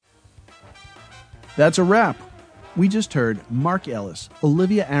That's a wrap. We just heard Mark Ellis,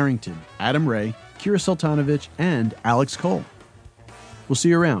 Olivia Arrington, Adam Ray, Kira Sultanovich, and Alex Cole. We'll see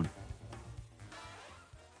you around.